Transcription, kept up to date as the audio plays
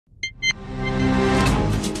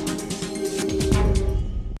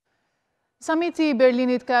Samiti i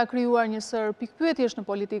Berlinit ka krijuar një sër pikpyetjesh në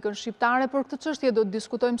politikën shqiptare. Për këtë çështje do të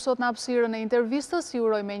diskutojmë sot në hapësirën e intervistës. Ju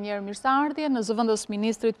uroj menjëherë mirëseardhje në zëvendës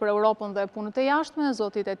ministrit për Europën dhe punët e jashtme,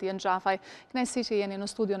 zotit Etjen Xhafaj. Kënaqësi që jeni në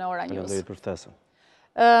studion e Ora News. Faleminderit për ftesën.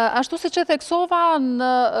 Ashtu siç e theksova, në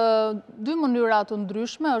dy mënyra të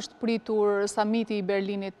ndryshme është pritur samiti i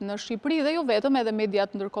Berlinit në Shqipëri dhe jo vetëm, edhe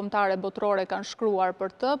mediat ndërkombëtare botërore kanë shkruar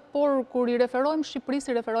për të, por kur i referojmë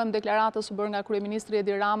Shqipërisë, i referojmë deklaratës u bërë nga kryeministri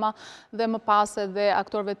Edi Rama dhe më pas edhe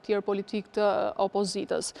aktorëve të tjerë politik të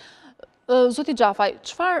opozitës. Zoti Xhafaj,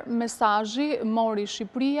 çfarë mesazhi mori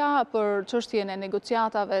Shqipëria për çështjen e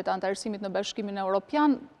negociatave të antarësimit në Bashkimin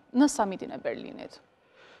Evropian në samitin e Berlinit?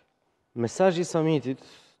 Mesazhi i samitit,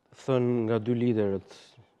 thënë nga dy liderët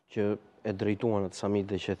që e drejtuan atë samit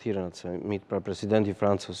dhe që thirrën atë samit, pra presidenti i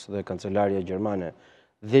Francës dhe kancelaria gjermane,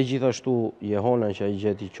 dhe gjithashtu Jehona që ai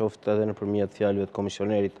gjeti qoftë edhe nëpërmjet fjalëve të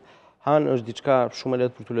komisionerit Han, është diçka shumë e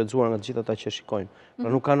lehtë për t'u lexuar nga të gjithë ata që shikojnë.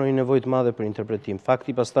 Pra nuk ka ndonjë nevojë të madhe për interpretim.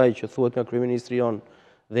 Fakti pastaj që thuhet nga kryeministri jon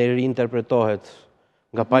dhe riinterpretohet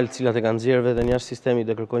nga palët cilat e kanë nxjerrë veten jashtë sistemit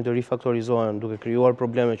dhe kërkojnë të rifaktorizohen duke krijuar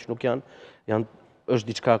probleme që nuk janë është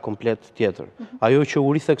diçka komplet tjetër. Ajo që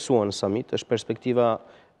u ritheksuan në samit është perspektiva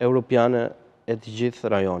europiane e të gjithë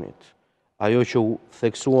rajonit. Ajo që u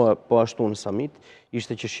theksua po ashtu në samit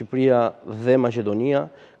ishte që Shqipëria dhe Maqedonia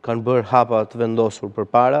kanë bërë hapa të vendosur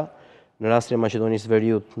përpara. Në rastin e Maqedonisë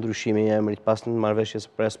Veriut, ndryshimi i emrit pas në marrëveshjes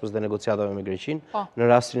së Prespës dhe negociatave me Greqinë. Në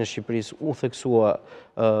rastin e Shqipërisë u theksua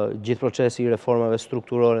gjithë procesi i reformave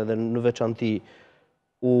strukturore dhe në veçanti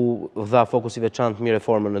u dha fokus i veçantë mbi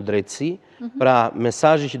reformën në drejtësi. Pra,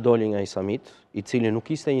 mesazhi që doli nga i samit, i cili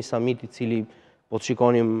nuk ishte një samit i cili, po të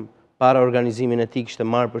shikonim para organizimin e tij, kishte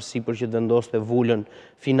marrë përsipër që të vendoste vulën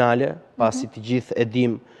finale, pasi të gjithë e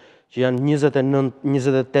dim që janë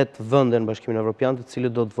 28 vende në Bashkimin Evropian, të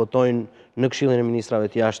cilët do të votojnë në Këshillin e Ministrave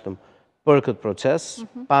të Jashtëm për këtë proces,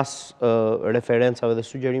 pas referencave dhe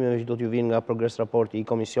sugjerimeve që do t'ju vinë nga progres raporti i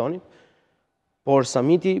komisionit. Por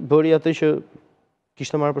samiti bëri atë që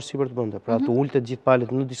kishte marrë përsipër të bënte. Pra, të ulte gjithë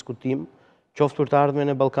palët në diskutim, qoftë për të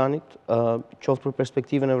ardhmen e Ballkanit, qoftë për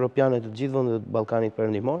perspektivën evropiane të gjithë vendet të Ballkanit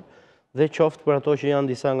perëndimor, dhe qoftë për ato që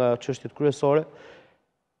janë disa nga çështjet kryesore,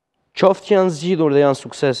 qoftë që janë zgjidhur dhe janë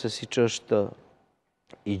suksese, siç është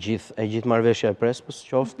e gjithë marrëveshja e Prespës,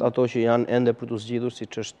 qoftë ato që janë ende për të zgjidhur,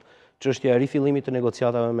 siç është çështja e rifillimit të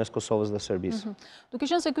negociatave mes Kosovës dhe Serbisë. Duke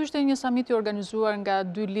qenë se ky ishte një samit i organizuar nga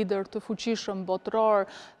dy lider të fuqishëm botëror,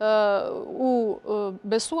 u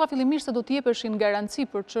besua fillimisht se do të jepeshin garanci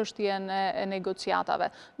për çështjen e negociatave.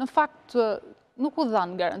 Në fakt nuk u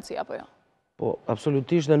dhan garanci apo jo? Po,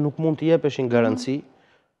 absolutisht dhe nuk mund të jepeshin garanci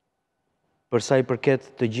për sa i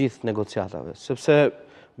përket të gjithë negociatave, sepse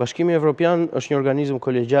Bashkimi Evropian është një organizëm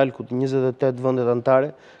kolegjal ku 28 vendet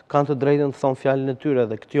anëtare kanë të drejtën të thonë fjalën e tyre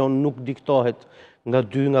dhe kjo nuk diktohet nga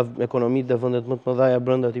ekonomitë dhe vendet më të mëdha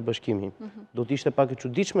brenda atij bashkimi. Do të ishte pak e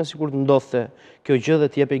çuditshme sikur të ndodhte kjo gjë dhe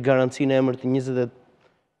të jepej garanci në emër të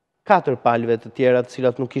 24 palëve të tjera të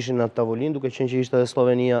cilat nuk ishin në atë tavolinë, duke qenë që ishte edhe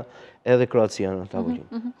Slovenia edhe Kroacia në atë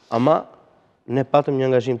tavolinë. Ama ne patëm një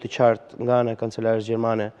angazhim të qartë nga ana e kancelares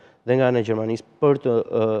gjermane dhe nga ana e Gjermanisë për të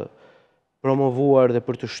promovuar dhe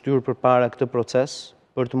për të shtyrë përpara këtë proces,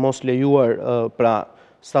 për të mos lejuar pra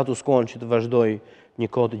status quo që të vazhdoj një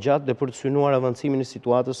kohë të gjatë dhe për të synuar avancimin e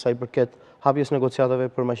situatës sa i përket hapjes negociatave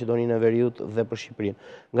për Maqedoninë e Veriut dhe për Shqipërinë.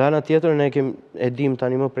 Nga ana tjetër, ne e dim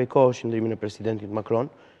tani më prej kohësh qëndrimin e presidentit Macron,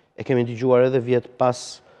 e kemi dëgjuar edhe vjet pas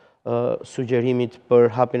sugjerimit për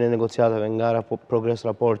hapjen e negociatave nga progres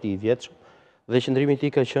raporti i vjetshëm, dhe qëndrimi i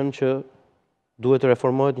tij ka qenë që duhet të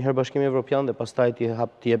reformohet njëherë Bashkimi Evropian dhe pastaj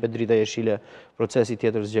t'i jepet drita jeshile procesi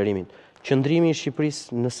tjetër zgjerimit. Qëndrimi i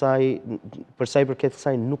Shqipërisë për sa i përket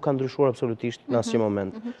kësaj nuk ka ndryshuar absolutisht në asnjë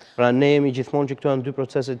moment. Pra ne jemi gjithmonë që këto janë dy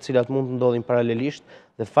procese të cilat mund të ndodhin paralelisht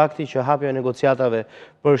dhe fakti që hapja e negociatave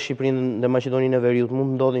për Shqipërinë dhe Maqedoninë e Veriut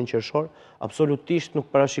mund të ndodhin qershor, absolutisht nuk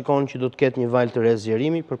parashikon që do të ketë një valë të re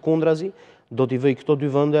zgjerimi, përkundrazi, do t'i vëj këto dy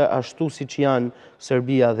vende ashtu siç janë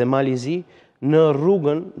Serbia dhe Malizi në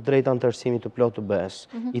rrugën drejt antarësimit të plotë të BE-s,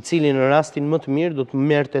 i cili në rastin më të mirë do të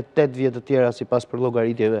merrte 8 vjet të tjera sipas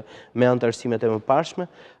llogaritjeve me antarësimet e mëparshme,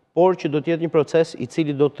 por që do të jetë një proces i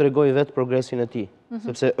cili do të tregojë vetë progresin e tij,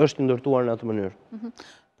 sepse është i ndërtuar në atë mënyrë.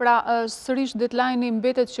 Pra, sërish deadline-i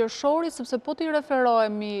mbetet qershori, sepse po t'i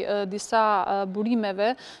referohemi disa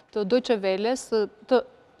burimeve të Deutsche Welles, të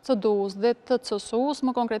CDU-s dhe të CSU-s,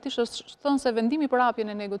 më konkretisht është thënë se vendimi për hapjen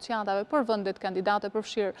e negociatave për vendet kandidate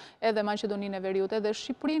përfshirë edhe Maqedoninë e Veriut edhe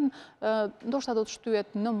Shqipërinë, ndoshta do të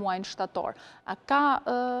shtyhet në muajin shtator. A ka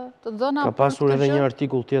të dhëna Ka pasur edhe një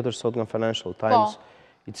artikull tjetër sot nga Financial Times,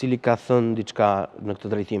 i cili ka thënë diçka në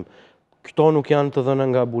këtë drejtim. këto nuk janë të dhëna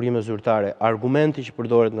nga burime zyrtare. Argumenti që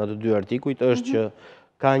përdoret nga të dy artikujt është që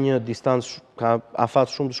ka një distancë, ka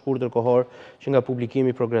afat shumë të shkurtër kohor që nga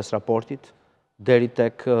publikimi i progres raportit deri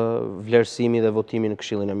tek vlerësimi dhe votimi në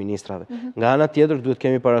Këshillin e Ministrave. Nga ana tjetër duhet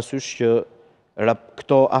kemi parasysh që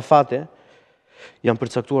këto afate janë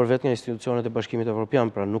përcaktuar vetë nga institucionet e Bashkimit Evropian,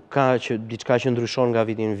 pra nuk ka që diçka që ndryshon nga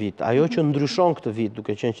viti në vit. Ajo që ndryshon këtë vit,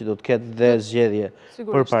 duke qenë që do të ketë dhe zgjedhje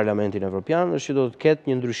për Parlamentin Evropian, është që do të ketë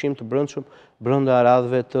një ndryshim të brendshëm brenda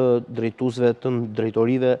radhëve të drejtuesve të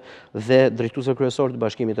drejtorive dhe drejtuesve kryesor të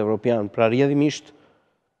Bashkimit Evropian. Pra rrjedhimisht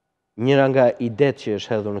njëra nga idet që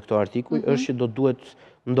është hedhur në këto artikuj është që do duhet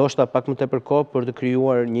ndoshta pak më tepër kohë për të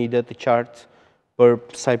krijuar një ide të qartë për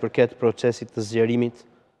sa i përket procesit të zgjerimit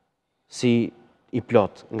si i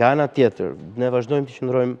plot. Nga ana tjetër, ne vazhdojmë të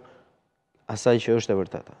qëndrojmë asaj që është e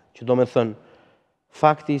vërteta. Që do me thënë,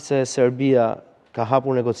 fakti se Serbia ka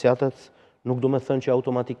hapur negociatat nuk do me thënë që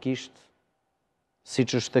automatikisht, si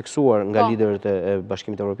që është theksuar nga liderët e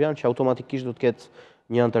Bashkimit Evropian, që automatikisht do të ketë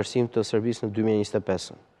një antarësim të Serbisë në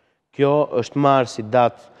 2025. Kjo është marrë si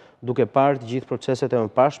datë duke parë të gjithë proceset e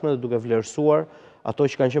mëparshme dhe duke vlerësuar ato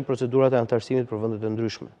që kanë qenë procedurat e antarësimit për vendet e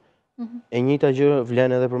ndryshme. E njëjta gjë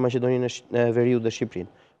vlen edhe për Maqedoninë e Veriut dhe Shqipërinë.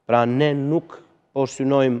 Pra ne nuk po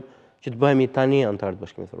synojmë që të bëhemi tani antar të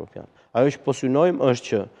Bashkimit Evropian. Ajo që po synojmë është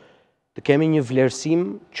që të kemi një vlerësim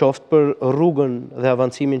qoftë për rrugën dhe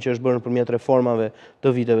avancimin që është bërë nëpërmjet reformave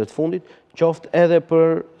të viteve të fundit, qoftë edhe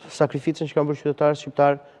për sakrificën që kanë bërë qytetarët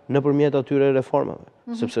shqiptar nëpërmjet atyre reformave.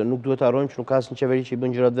 Sepse nuk duhet të harrojmë që nuk ka asnjë qeveri që i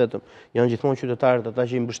bën gjërat vetëm. Janë gjithmonë qytetarët ata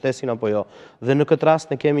që i mbështesin apo jo. Dhe në këtë rast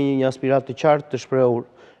ne kemi një aspirat të qartë të shprehur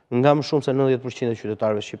nga më shumë se 90% e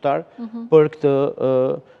qytetarëve shqiptar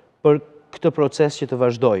për këtë proces që të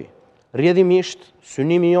vazhdoj. Rrjedhimisht,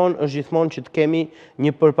 synimi jonë është gjithmonë që të kemi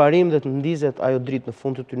një përparim dhe të ndizet ajo dritë në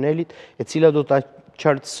fund të tunelit, e cila do ta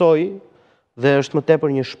qartësoj dhe është më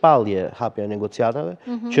tepër një shpallje hapja e negociatave,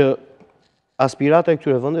 që aspirata e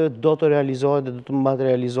këtyre vendeve do të realizohet dhe do të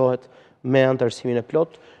materializohet me antarësimin e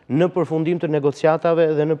plot, në përfundim të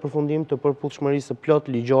negociatave dhe në përfundim të përputhshmërisë të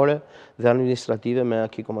plot ligjore dhe administrative me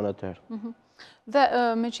aki komunitar. Dhe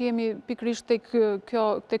me që jemi pikrisht të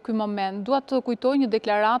ky moment, dua të kujtoj një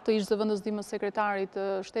deklaratë të ish zëvendësdimës sekretarit të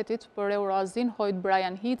shtetit për Euroazin, Hojt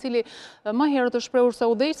Brian Hi, i cili më herët të shprehur se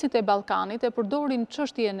udhëheqësit e Ballkanit e përdorin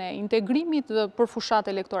çështjen e integrimit për fushat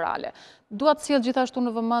elektorale. Dua të sjell gjithashtu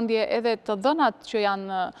në vëmendje edhe të dhënat që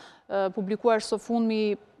janë publikuar së fundmi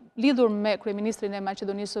lidhur me kryeministrin e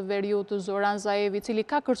Maqedonisë së Veriut, Zoran Zaevi, i cili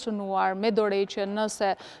ka kërcënuar me dorëheqje nëse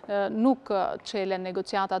nuk çelen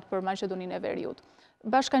negociatat për Maqedoninë e Veriut.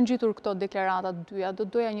 Bashkan ngjitur këto deklarata të dyja, do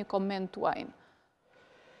doja një koment tuaj.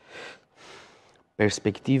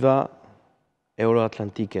 Perspektiva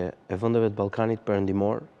euroatlantike e vendeve të Ballkanit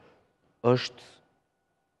perëndimor është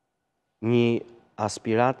një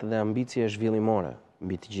aspirat dhe ambicie zhvillimore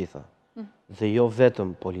mbi të gjitha, dhe jo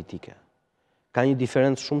vetëm politike. Ka një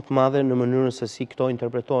diferencë shumë të madhe në mënyrën se si këto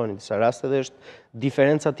interpretohen. Në disa raste dhe është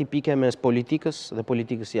diferenca tipike mes politikës dhe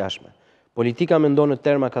politikës jashtme. Politika mendon në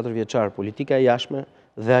terma 4 vjeçar, politika jashtme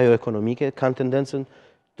dhe ajo ekonomike kanë tendencën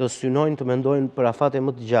të synojnë të mendojnë për afate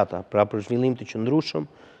më të gjata, pra për zhvillim të qëndrueshëm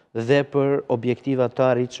dhe për objektiva të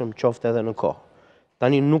arritshëm qoftë edhe në kohë.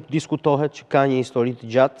 Tani nuk diskutohet që ka një histori të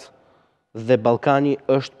gjatë dhe Ballkani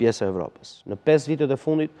është pjesë e Evropës. Në 5 vitet e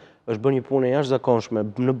fundit është bërë një punë e jashtëzakonshme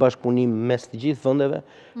në bashkëpunim mes të gjithë vendeve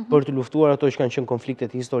për të luftuar ato që kanë qenë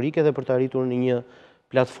konfliktet historike dhe për të arritur në një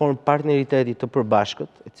platformë partneriteti të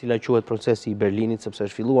përbashkët, e cila quhet procesi i Berlinit, sepse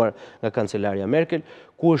është filluar nga kancelaria Merkel,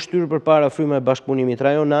 ku është shtyrë përpara fryma e bashkëpunimit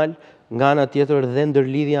rajonal, nga ana tjetër dhe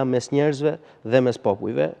ndërlidhja mes njerëzve dhe mes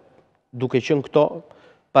popujve, duke qenë këto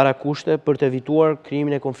parakushte për të evituar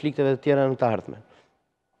krijimin e konflikteve të tjera në të ardhmen.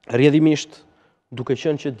 Rrjedhimisht, duke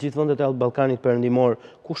qenë që gjithë vendet e Ballkanit perëndimor,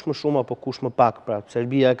 kush më shumë apo kush më pak, pra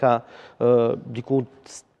Serbia ka diku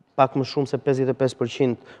pak më shumë se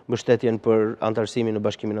 55% mbështetjen për antarësimin në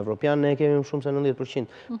Bashkimin Evropian, ne kemi më shumë se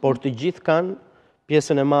 90%, por të gjithë kanë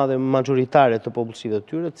pjesën e madhe majoritare të popullsive të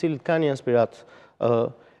tyre, të cilët kanë një aspirat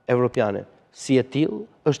evropiane. Si e tillë,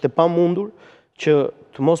 është e pamundur që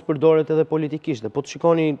të mos përdoret edhe politikisht. Dhe po të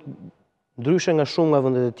shikoni ndryshe nga shumë nga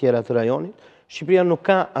vendet e tjera të rajonit, Shqipëria nuk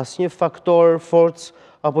ka asnjë faktor, forcë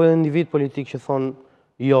apo edhe individ politik që thonë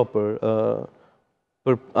jo për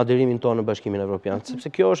aderimin tonë në Bashkimin Evropian, sepse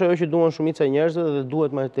kjo është ajo që duan shumica e njerëzve dhe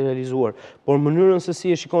duhet materializuar. Por mënyrën se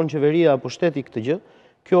si e shikon qeveria apo shteti këtë gjë,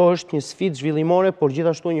 kjo është një sfidë zhvillimore, por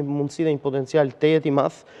gjithashtu një mundësi dhe një potencial të jetë i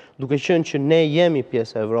madh, duke qenë që ne jemi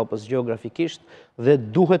pjesë e Evropës gjeografikisht dhe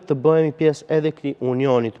duhet të bëhemi pjesë edhe këtij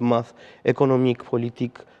unionit të madh ekonomik,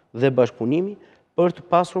 politik dhe bashkëpunimi, për të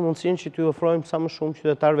pasur mundësinë që t'ju ofrojmë sa më shumë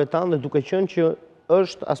qytetarëve tanë dhe duke qenë që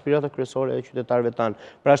është aspirata kryesore e qytetarëve tanë.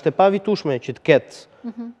 Pra është e pavitueshme që të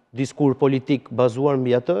ketë diskur politik bazuar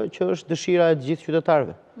mbi atë që është dëshira e gjithë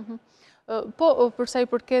qytetarëve. Po, përsa i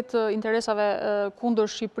përket interesave kundër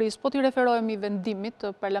Shqipërisë, po t'i referohemi vendimit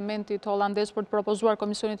të Parlamentit holandez për të propozuar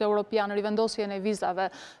Komisionit Evropian rivendosjen e vizave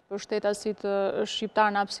për shtetasit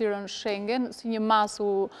shqiptar në hapësirën Schengen, si një masë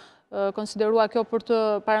u konsiderua kjo për të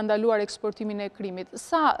parandaluar eksportimin e krimit.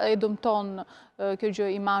 Sa e dëmton kjo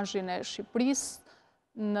gjë imazhin e Shqipërisë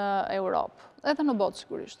në Europë, edhe në botë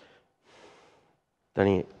sigurisht?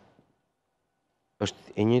 Tani,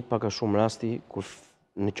 është e njëjtë pak a shumë rasti kur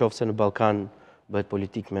në qoftë se në Ballkan bëhet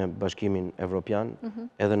politik me Bashkimin Evropian,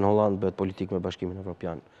 edhe në Holland bëhet politik me Bashkimin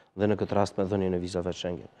Evropian, dhe në këtë rast me dhënien e vizave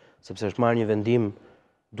Schengen. Sepse është marrë një vendim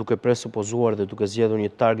duke presupozuar dhe duke zgjedhur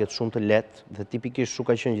një target shumë të lehtë dhe tipikisht shu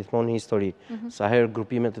ka qenë gjithmonë në histori. Sa herë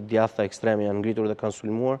grupimet e djathta ekstreme janë ngritur dhe kanë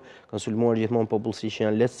sulmuar gjithmonë popullsi që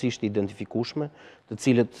janë lehtësisht identifikueshme, të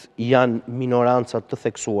cilët janë minoranca të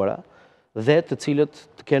theksuara dhe të cilët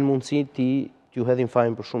të kenë mundësi t'ju hedhin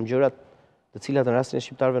fajin për shumë gjëra, të cilat në rastin e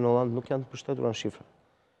shqiptarëve në Holland nuk janë të mbështetura në shifra.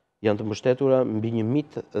 Janë të mbështetura mbi një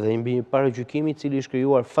mit dhe mbi një paragjykimi i cili është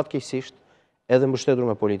krijuar fatkeqësisht edhe mbështetur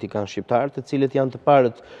me politikanë shqiptarë, të cilët janë të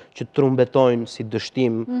parët që trumbetojnë si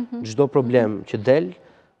dështim çdo problem që del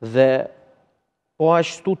dhe po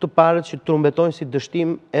ashtu të parët që trumbetojnë si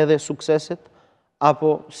dështim edhe sukseset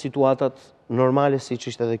apo situatat normale siç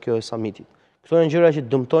ishte edhe kjo e Samitit. Këto janë gjëra që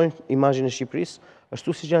dëmtojnë imazhin e Shqipërisë,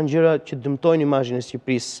 ashtu siç janë gjëra që dëmtojnë imazhin e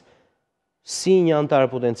Shqipërisë si një antar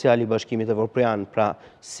potencial i Bashkimit Evropian, pra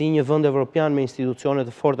si një vend evropian me institucione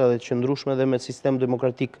të forta dhe të qëndrueshme dhe me sistem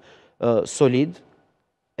demokratik solid,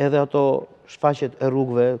 edhe ato shfaqjet e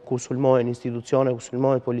rrugëve ku sulmohen institucione, ku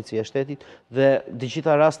sulmohet policia e shtetit dhe të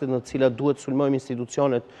gjitha rastet në të cilat duhet sulmojmë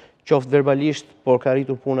institucionet, qoftë verbalisht, por ka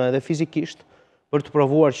arritur puna edhe fizikisht, për të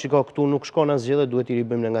provuar që këtu nuk shkon asgjë dhe duhet i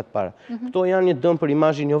ribëjmë nga të para. Këto janë një dëm për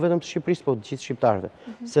imazhin jo vetëm të Shqipërisë, por të gjithë shqiptarëve,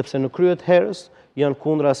 sepse në krye të herës janë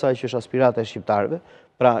kundër asaj që është aspirata e shqiptarëve,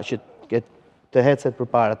 pra që të hecet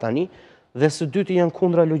përpara tani, dhe së dyti janë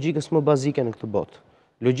kundra logjikës më bazike në këtë botë.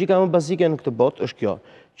 Logjika më bazike në këtë botë është kjo,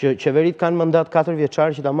 që qeverit kanë mandat 4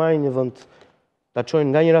 vjeçar që ta marrin një vend, ta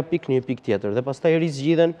çojnë nga njëra pikë në një pikë tjetër dhe pastaj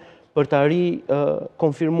rizgjidhen për ta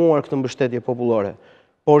konfirmuar këtë mbështetje popullore.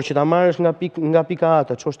 Por që ta marrësh nga pika A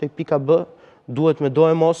ta çosh tek pika B, duhet me do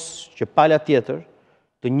e mos që pala tjetër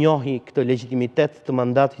të njohi këtë legjitimitet të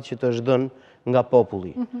mandatit që të është dhënë nga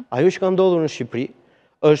populli. Ajo që ka ndodhur në Shqipëri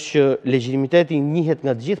është që legitimiteti njihet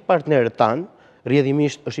nga të gjithë partnerët tanë,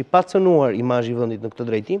 rrjedhimisht është i pacënuar imazhi i vendit në këtë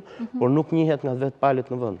drejtim, por nuk njihet nga vetë palët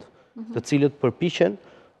në vend, të cilët përpiqen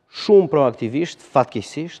shumë proaktivisht,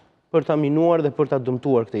 fatkeqësisht, për ta minuar dhe për ta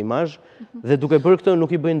dëmtuar këtë imazh, dhe duke bërë këtë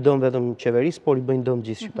nuk i bëjnë dëm vetëm qeverisë, por i bëjnë dëm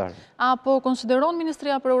gjithë shqiptarëve. Apo konsideron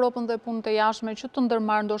Ministria për Europën dhe Punët e Jashtme që të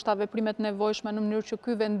ndërmarrë ndoshta veprimet nevojshme në mënyrë që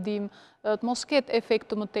ky vendim të mos ketë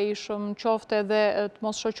efekt të mëtejshëm, qoftë edhe të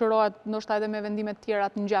mos shoqërohet ndoshta edhe me vendime të tjera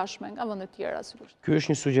të ngjashme nga vende të tjera sigurisht. Ky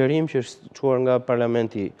është një sugjerim që është çuar nga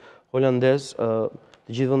Parlamenti holandez të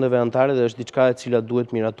gjithë vendeve anëtare dhe është diçka e cila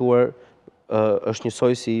duhet miratuar. Është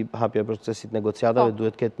njësoj si hapja e procesit negociatave,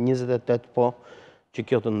 duhet ketë 28 po që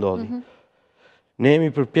kjo të ndodhi. Ne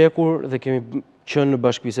jemi përpjekur dhe kemi qenë në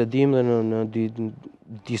bashkëbisedim dhe në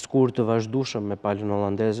diskur të vazhdueshëm me palën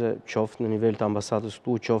holandeze, qoftë në nivel të ambasadës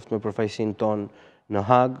këtu, qoftë me përfaqësinë tonë në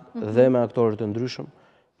Hagë dhe me aktorë të ndryshëm,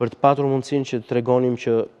 për të patur mundësinë që të tregonim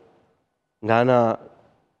që nga ana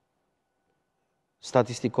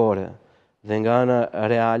statistikore dhe nga ana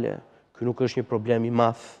reale, ky nuk është një problem i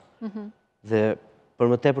madh. Dhe për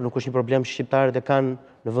më tepër nuk është një problem që shqiptarët e kanë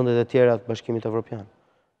në vendet e tjera të Bashkimit Evropian.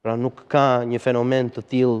 Pra nuk ka një fenomen të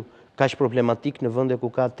tillë kaq problematik në vende ku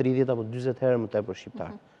ka 30 apo 40 herë më tepër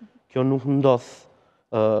shqiptar. Kjo nuk ndodh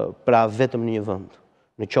pra vetëm në një vend,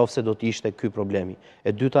 në qoftë se do të ishte ky problemi. E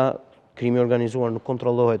dyta, krimi organizuar nuk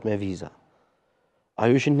kontrollohet me viza.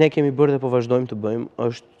 Ajo që ne kemi bërë dhe po vazhdojmë të bëjmë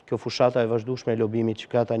është kjo fushata e vazhdueshme e lobimit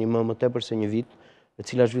që ka tani më tepër se një vit, e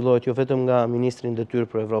cila zhvillohet jo vetëm nga ministrin detyrë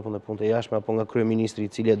për Evropën dhe Punët e Jashtme apo nga kryeministri i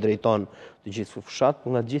cili e drejton të gjithë fushat,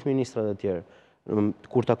 por nga të gjithë ministrat e tjerë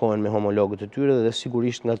kur takohen me homologët e tyre dhe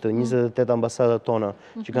sigurisht nga të 28 ambasadat tona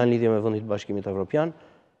që kanë lidhje me vendin e Bashkimit Evropian,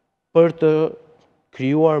 për të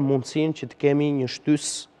krijuar mundësinë që të kemi një shtys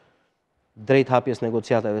drejt hapjes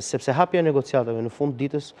negociatave, sepse hapja e negociatave në fund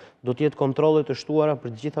ditës do të jetë kontrolle të shtuara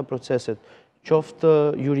për të gjitha proceset, qoftë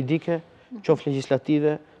juridike, qoftë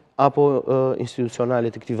legjislative apo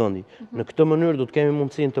institucionale të këtij vendi. Në këtë mënyrë do të kemi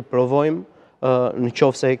mundësinë të provojmë në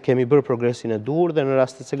qoftë se kemi bërë progresin e duhur dhe në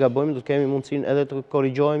rastet se gabojmë, do të kemi mundësinë edhe të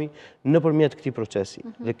korrigjohemi nëpërmjet këtij procesi.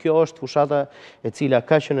 Dhe kjo është fushata e cila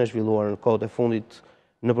ka qenë e zhvilluar në kohët e fundit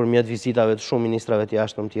nëpërmjet vizitave të shumë ministrave të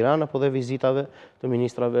jashtëm në Tiranë apo dhe vizitave të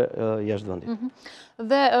ministrave jashtë vendit.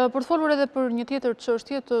 Dhe për të folur edhe për një tjetër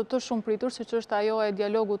çështje të shumë pritur, siç është ajo e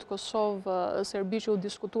dialogut Kosovë-Serbi që u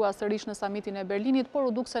diskutua sërish në samitin e Berlinit, por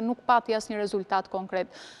u duk se nuk pati asnjë rezultat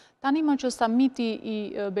konkret. Tani më që samiti i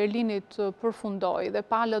Berlinit përfundoi dhe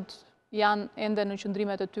palët janë ende në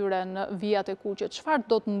qëndrimet e tyre në vijat e kuqe, çfarë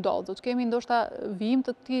do të ndodhë? Do të kemi ndoshta vijim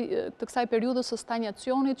të kësaj periudhës së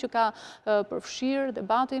stagnacionit që ka përfshirë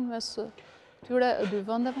debatin mes këtyre dy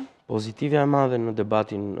vendeve? Pozitivja e madhe në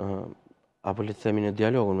debatin apo le të themi në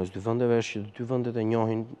dialogun mes dy vendeve është që dy vendet e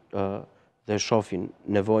njohin dhe shohin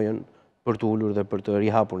nevojën për të ulur dhe për të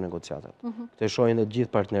rihapur negociatat. Këtë shohin dhe të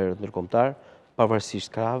gjithë partnerët ndërkombëtar,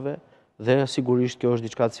 pavarësisht krahave, dhe sigurisht kjo është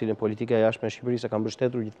diçka të cilën politika e jashtme e Shqipërisë ka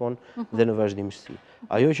mbështetur gjithmonë dhe në vazhdimsi.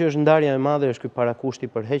 Ajo që është ndarja e madhe është ky parakushti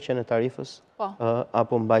për heqjen e tarifës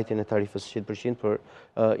apo mbajtjen e tarifës 100% për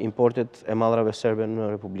importet e mallrave serbe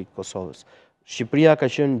në Republikën e Kosovës. Shqipëria ka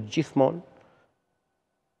qenë gjithmonë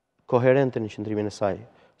koherente në qëndrimin e saj,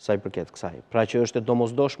 sa i përket kësaj. Pra që është e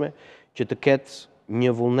domosdoshme që të ketë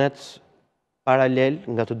një vullnet paralel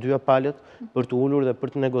nga të dyja palët për të ulur dhe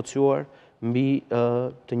për të negociuar mbi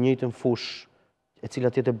të njëjtën fushë e cila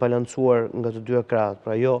të jetë e balancuar nga të dyja krahët,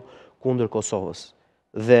 pra jo kundër Kosovës.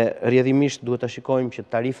 Dhe rrjedhimisht duhet ta shikojmë që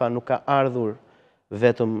tarifa nuk ka ardhur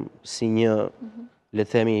vetëm si një, le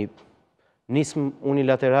të themi, nismë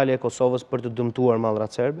unilaterale e Kosovës për të dëmtuar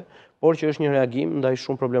mallrat serbe, por që është një reagim ndaj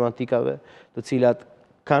shumë problematikave të cilat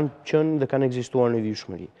kanë qenë dhe kanë ekzistuar në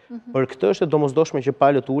vijshmëri. Për këtë është e domosdoshme që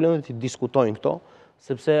palët ulen dhe të diskutojnë këto,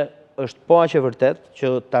 sepse është po aq e vërtet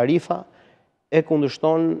që tarifa e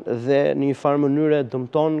kundërshton dhe në një farë mënyre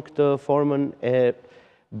dëmton këtë formën e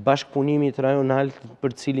bashkëpunimit rajonal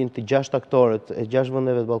për cilin të 6 aktorët e 6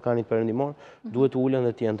 vendeve të Ballkanit Perëndimor duhet të ulen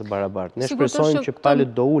dhe të jenë të barabartë. Ne shpresojmë që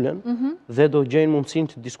palët do ulen dhe do gjejnë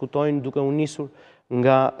mundësinë të diskutojnë duke u nisur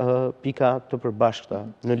nga pika të përbashkëta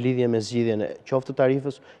në lidhje me zgjidhjen e qoftë të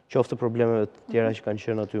tarifës, qoftë të problemeve të tjera që kanë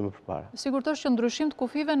qenë aty më përpara. Sigurt është që ndryshim të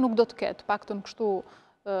kufive nuk do të ketë, paktën kështu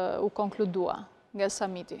u konkludua nga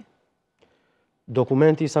samiti.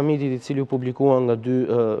 Dokumenti i samitit i cili u publikua nga dy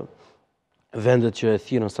vendet që e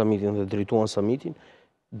thirrën samitin dhe drejtuan samitin,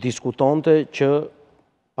 diskutonte që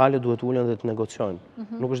palët duhet ulen dhe të negociojnë.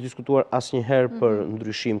 Nuk është diskutuar asnjëherë për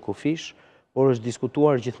ndryshim kufish, por është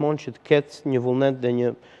diskutuar gjithmonë që të ketë një vullnet dhe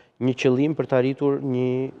një qëllim për të arritur një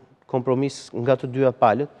kompromis nga të dyja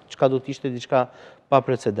palët, çka do të ishte diçka pa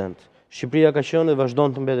precedent. Shqipëria ka qenë dhe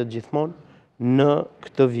vazhdon të mbetet gjithmonë në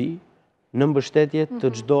këtë vijë, në mbështetje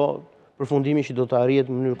të çdo përfundimi që do të arrihet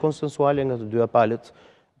në mënyrë konsensuale nga të dyja palët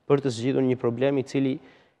për të zgjidhur një problem i cili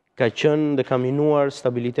ka qenë dhe ka minuar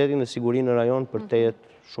stabilitetin dhe sigurinë në rajon për të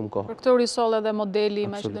jetë shumë kohë. Për këtë risol edhe modeli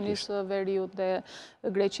i Maqedonisë së Veriut dhe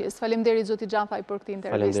Greqisë. Faleminderit zoti Xhafaj për këtë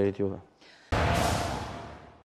intervistë. Faleminderit juve.